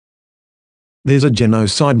There's a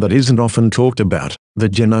genocide that isn't often talked about, the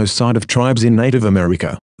genocide of tribes in Native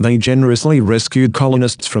America. They generously rescued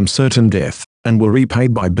colonists from certain death, and were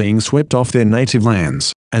repaid by being swept off their native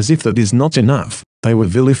lands. As if that is not enough, they were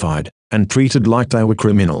vilified, and treated like they were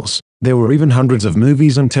criminals. There were even hundreds of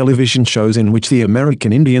movies and television shows in which the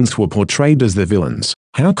American Indians were portrayed as the villains.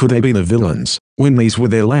 How could they be the villains, when these were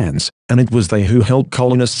their lands, and it was they who helped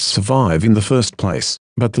colonists survive in the first place?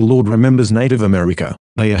 But the Lord remembers Native America.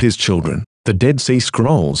 They are His children. The Dead Sea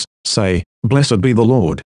Scrolls say, "Blessed be the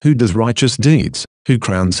Lord, who does righteous deeds, who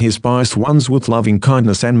crowns His pious ones with loving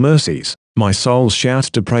kindness and mercies. My soul shouts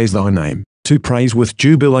to praise Thy name, to praise with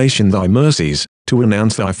jubilation Thy mercies, to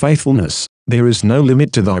announce Thy faithfulness. There is no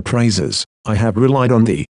limit to Thy praises. I have relied on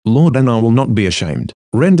Thee, Lord, and I will not be ashamed.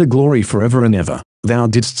 Render glory forever and ever. Thou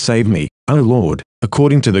didst save me, O Lord,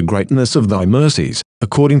 according to the greatness of Thy mercies,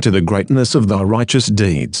 according to the greatness of Thy righteous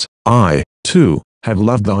deeds. I, too, have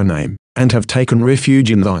loved Thy name, and have taken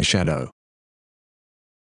refuge in Thy shadow.